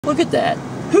Look at that.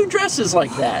 Who dresses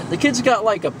like that? The kid's got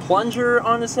like a plunger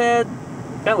on his head.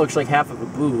 That looks like half of a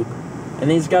boob. And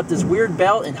then he's got this weird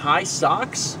belt and high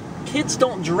socks. Kids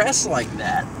don't dress like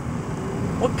that.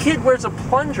 What kid wears a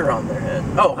plunger on their head?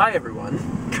 Oh, hi everyone.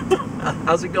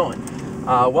 How's it going?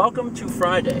 Welcome to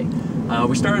Friday.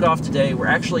 We started off today. We're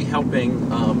actually helping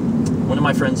one of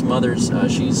my friend's mothers.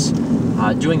 She's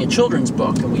doing a children's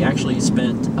book, and we actually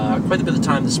spent quite a bit of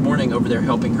time this morning over there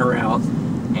helping her out.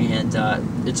 And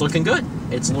it's looking good.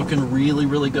 It's looking really,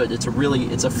 really good. It's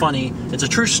a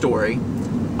true story.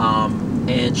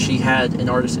 And she had an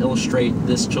artist illustrate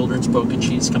this children's book, and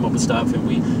she's come up with stuff, and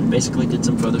we basically did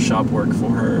some Photoshop work for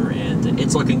her, and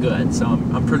it's looking good. So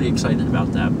I'm pretty excited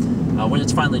about that. When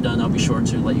it's finally done, I'll be sure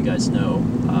to let you guys know,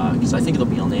 because I think it'll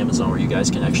be on Amazon where you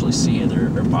guys can actually see it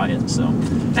or buy it. So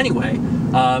anyway,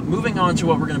 moving on to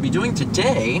what we're going to be doing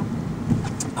today.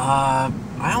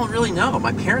 I don't really know.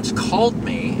 My parents called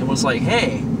me and was like,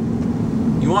 hey,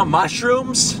 you want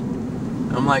mushrooms?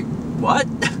 And I'm like, what?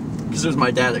 Because it was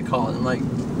my dad that called. I'm like,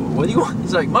 what do you want?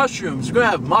 He's like, mushrooms. We're going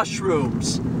to have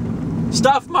mushrooms.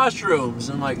 Stuffed mushrooms.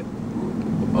 And I'm like,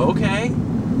 okay.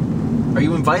 Are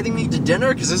you inviting me to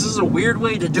dinner? Because this is a weird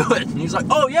way to do it. And he's like,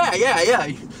 oh, yeah.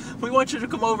 We want you to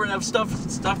come over and have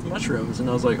stuffed mushrooms. And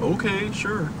I was like, okay,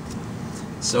 sure.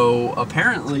 So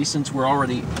apparently, since we're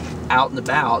already out and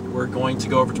about, we're going to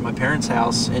go over to my parents'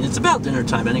 house, and it's about dinner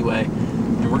time anyway,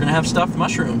 and we're going to have stuffed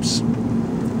mushrooms.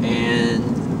 And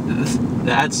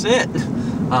that's it.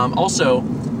 Also,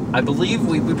 I believe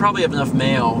we probably have enough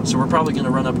mail, so we're probably going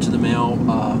to run up to the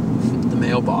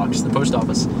mailbox, the post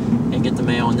office, and get the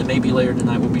mail, and then maybe later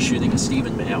tonight we'll be shooting a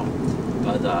Stephen mail.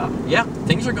 But yeah,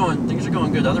 things are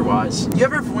going good otherwise. You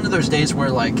ever have one of those days where,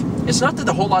 like, it's not that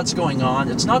a whole lot's going on,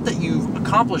 it's not that you've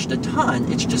accomplished a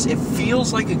ton, it's just it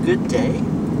feels like a good day?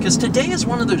 Because today is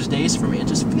one of those days for me. It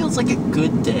just feels like a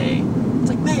good day. It's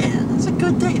like, man, it's a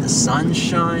good day. The sun's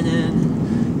shining,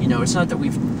 and, you know, it's not that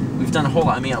we've done a whole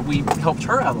lot. I mean, we helped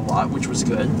her out a lot, which was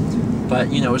good.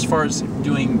 But, you know, as far as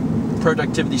doing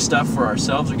productivity stuff for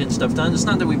ourselves or getting stuff done, it's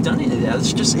not that we've done any of that.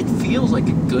 It's just, it feels like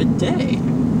a good day.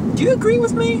 Do you agree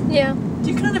with me? Yeah.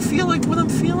 Do you kind of feel like what I'm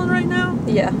feeling right now?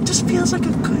 Yeah. It just feels like a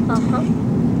good day.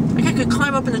 Like I could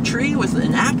climb up in a tree with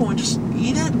an apple and just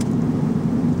eat it.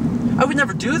 I would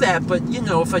never do that, but, you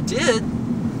know, if I did,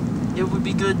 it would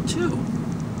be good too.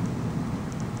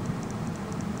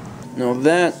 Now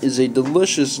that is a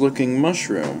delicious looking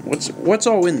mushroom. What's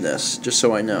all in this, just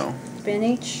so I know?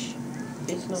 Spinach,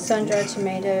 sun-dried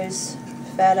tomatoes,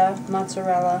 feta,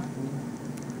 mozzarella.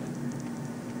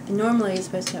 And normally it's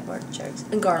supposed to have artichokes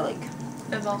and garlic.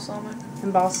 And balsamic.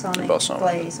 And balsamic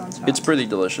glaze on top. It's pretty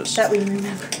delicious. That we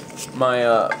remember.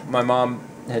 My mom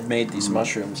had made these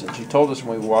mushrooms, and she told us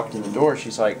when we walked in the door,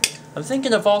 she's like, I'm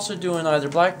thinking of also doing either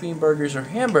black bean burgers or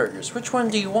hamburgers. Which one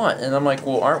do you want? And I'm like,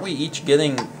 well, aren't we each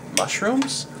getting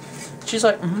mushrooms? She's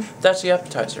like, that's the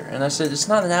appetizer. And I said, it's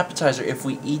not an appetizer if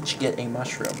we each get a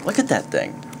mushroom. Look at that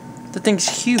thing. The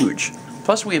thing's huge.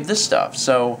 Plus we have this stuff,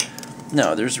 so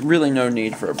no, there's really no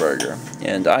need for a burger.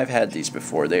 And I've had these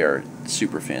before. They are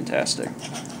super fantastic.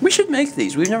 We should make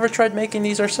these. We've never tried making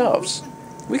these ourselves.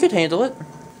 We could handle it.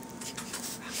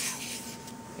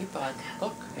 Hey, bud.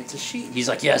 Look, it's a sheet. He's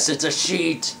like, yes, it's a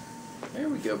sheet. There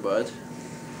we go, bud.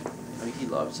 I mean, he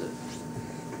loves it.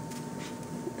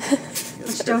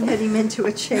 Just don't head him into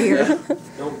a chair. Yeah.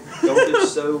 Don't get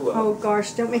so... oh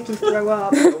gosh, don't make him throw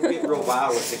up. Don't get real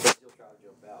wild with it because he'll try to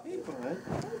jump out. Hey, bud.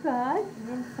 Hey, bud. You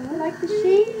having fun? Like the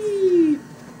sheet?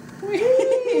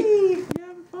 You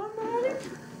having fun, buddy?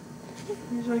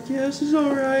 He's like, yeah, this is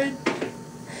alright.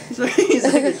 He's like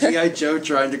a G.I. Joe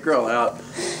trying to crawl out.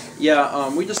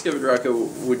 Yeah, we discovered Rocko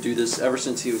would do this ever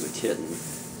since he was a kitten.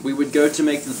 We would go to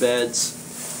make the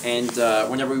beds, and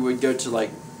whenever we would go to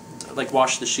like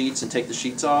wash the sheets and take the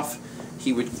sheets off,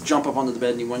 he would jump up onto the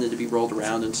bed and he wanted to be rolled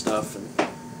around and stuff, and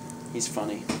he's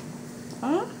funny.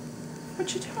 Huh?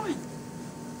 What you doing?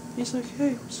 He's like,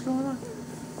 hey, what's going on?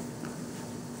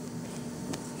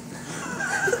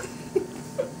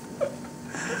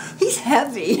 He's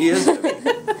heavy. He is heavy.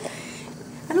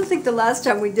 I don't think the last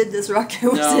time we did this,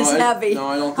 Rocko, was this heavy. No,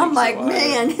 I don't think I'm like, so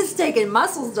man, it's taking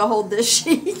muscles to hold this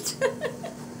sheet.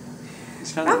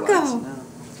 He's kind of relaxing now.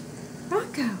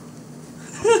 Rocko.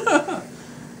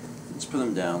 Let's put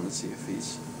him down. Let's see if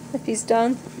he's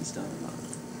done. done or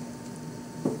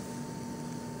not.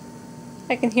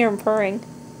 I can hear him purring.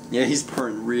 Yeah, he's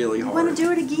purring really hard. You want to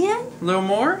do it again? A little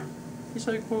more? He's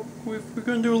like, well, we're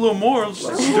going to do a little more. Let's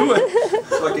do it.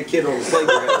 It's like a kid on the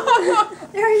playground.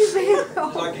 There you go.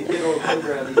 It's like a kid on the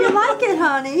playground. You like it,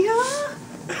 honey, huh?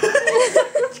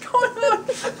 What's going on?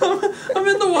 I'm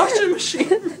in the washing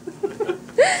machine.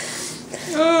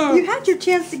 You had your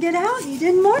chance to get out and you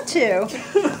didn't want to.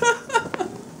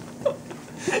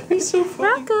 He's so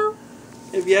funny. Rocko,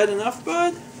 Have you had enough,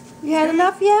 bud? you had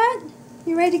enough yet?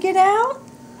 You ready to get out?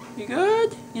 You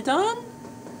good? You done?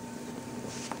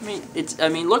 I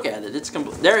mean, look at it. It's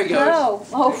complete. There he goes. No.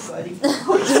 Oh. Hey,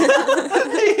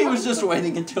 buddy. He was just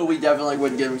waiting until we definitely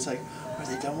wouldn't get him. He's like, are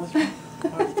they done with me?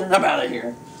 Are they done? I'm out of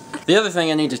here. The other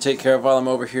thing I need to take care of while I'm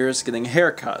over here is getting a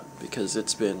haircut, because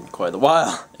it's been quite a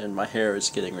while and my hair is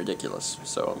getting ridiculous.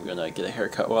 So I'm gonna get a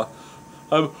haircut while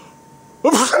I'm.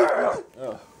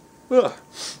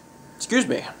 Excuse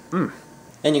me.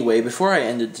 Anyway, before I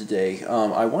ended today,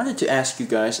 I wanted to ask you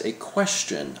guys a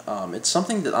question. It's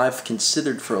something that I've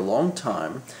considered for a long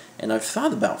time, and I've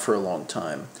thought about for a long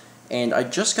time. And I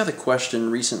just got a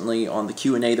question recently on the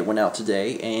Q&A that went out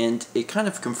today, and it kind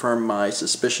of confirmed my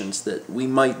suspicions that we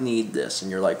might need this. And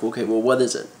you're like, okay, well, what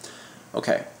is it?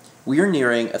 Okay, we are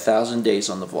nearing 1,000 days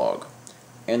on the vlog,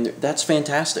 and that's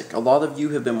fantastic. A lot of you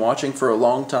have been watching for a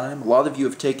long time. A lot of you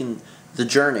have taken the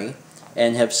journey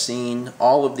and have seen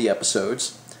all of the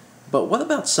episodes. But what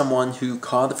about someone who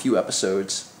caught a few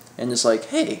episodes and is like,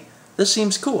 hey, this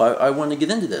seems cool, I want to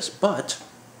get into this, but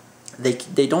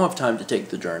they don't have time to take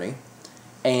the journey,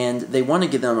 and they want to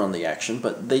get in on the action,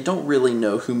 but they don't really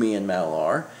know who me and Mal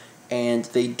are, and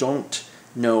they don't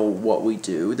know what we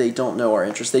do, they don't know our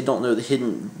interests, they don't know the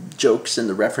hidden jokes and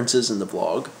the references in the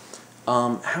vlog.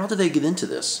 How do they get into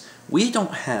this? We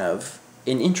don't have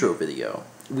an intro video.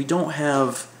 We don't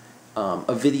have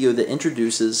a video that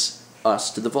introduces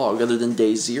us to the vlog other than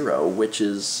day 0, which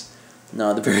is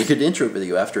not a very good intro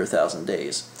video after 1,000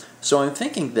 days. So I'm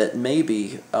thinking that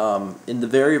maybe in the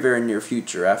very, very near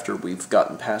future, after we've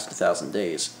gotten past 1,000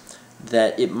 days,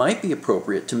 that it might be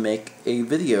appropriate to make a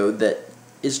video that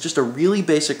is just a really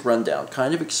basic rundown,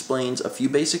 kind of explains a few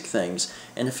basic things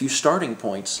and a few starting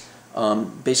points,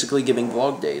 basically giving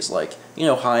vlog days, like, you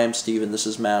know, hi, I'm Steven, this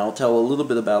is Mal, tell a little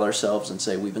bit about ourselves and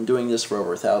say we've been doing this for over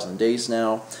 1,000 days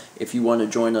now. If you want to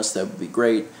join us, that would be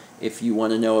great. If you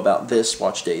want to know about this,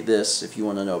 watch day this. If you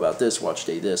want to know about this, watch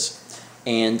day this.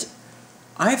 And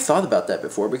I've thought about that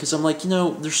before, because I'm like, you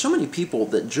know, there's so many people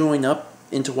that join up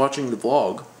into watching the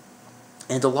vlog,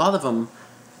 and a lot of them,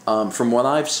 from what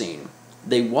I've seen,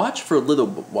 they watch for a little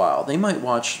while. They might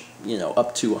watch, you know,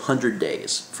 up to 100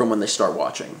 days from when they start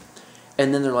watching.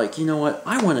 And then they're like, you know what,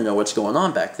 I want to know what's going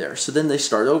on back there. So then they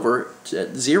start over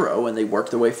at 0 and they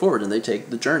work their way forward and they take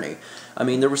the journey. I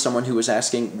mean, there was someone who was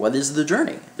asking, what is the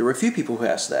journey? There were a few people who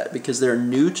asked that because they're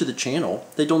new to the channel.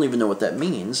 They don't even know what that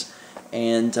means.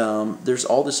 And there's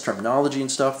all this terminology and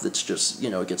stuff that's just, you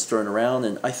know, it gets thrown around.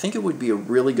 And I think it would be a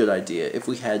really good idea if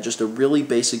we had just a really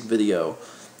basic video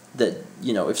that,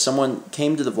 you know, if someone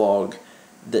came to the vlog,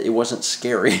 that it wasn't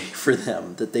scary for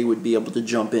them, that they would be able to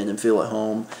jump in and feel at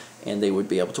home and they would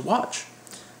be able to watch.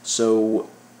 So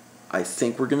I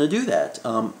think we're going to do that.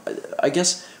 I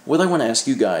guess what I want to ask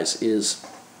you guys is,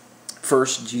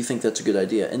 first, do you think that's a good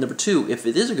idea? And number 2, if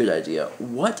it is a good idea,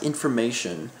 what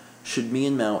information should me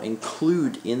and Mal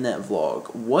include in that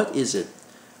vlog? What is it?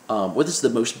 What is the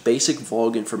most basic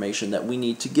vlog information that we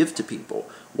need to give to people?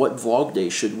 What vlog day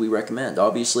should we recommend?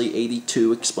 Obviously,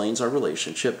 82 explains our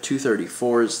relationship.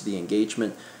 234 is the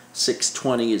engagement.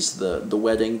 620 is the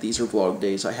wedding. These are vlog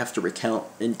days. I have to recount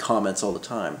in comments all the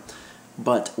time.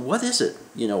 But what is it?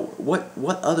 You know,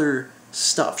 what other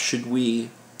stuff should we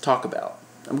talk about?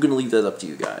 I'm going to leave that up to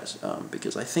you guys,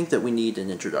 because I think that we need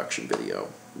an introduction video.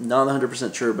 Not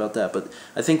 100% sure about that, but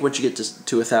I think once you get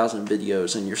to 1,000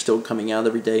 videos and you're still coming out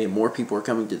every day and more people are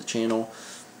coming to the channel,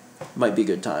 might be a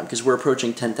good time, because we're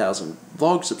approaching 10,000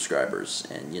 vlog subscribers,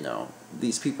 and, you know,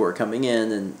 these people are coming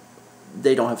in and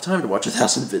they don't have time to watch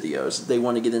 1,000 videos. They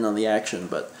want to get in on the action,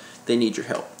 but they need your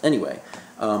help. Anyway,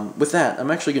 with that,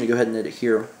 I'm actually going to go ahead and edit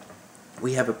here.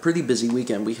 We have a pretty busy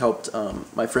weekend. We helped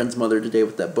my friend's mother today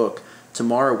with that book.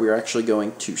 Tomorrow we're actually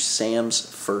going to Sam's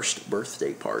first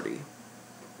birthday party.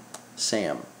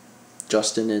 Sam,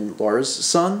 Justin and Laura's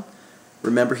son.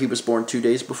 Remember, he was born 2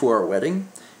 days before our wedding.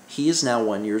 He is now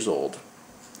 1 year old.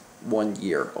 1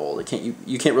 year old.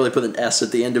 You can't really put an S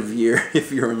at the end of year if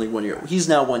you're only 1 year old. He's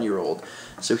now 1 year old.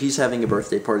 So he's having a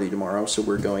birthday party tomorrow, so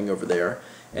we're going over there.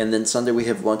 And then Sunday we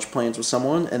have lunch plans with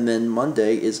someone, and then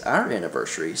Monday is our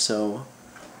anniversary. So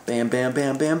bam, bam,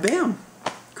 bam, bam, bam.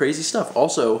 Crazy stuff.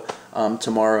 Also,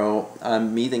 tomorrow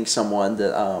I'm meeting someone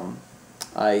that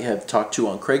I have talked to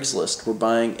on Craigslist. We're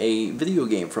buying a video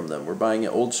game from them. We're buying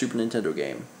an old Super Nintendo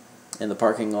game in the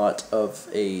parking lot of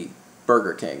a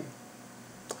Burger King.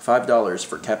 $5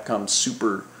 for Capcom's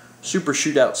Super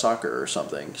Shootout Soccer or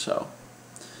something. So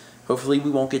hopefully we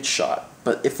won't get shot.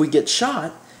 But if we get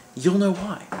shot, you'll know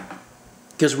why.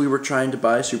 because we were trying to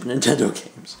buy Super Nintendo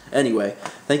games. Anyway,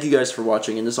 thank you guys for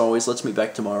watching, and as always, let's meet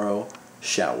back tomorrow,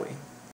 shall we?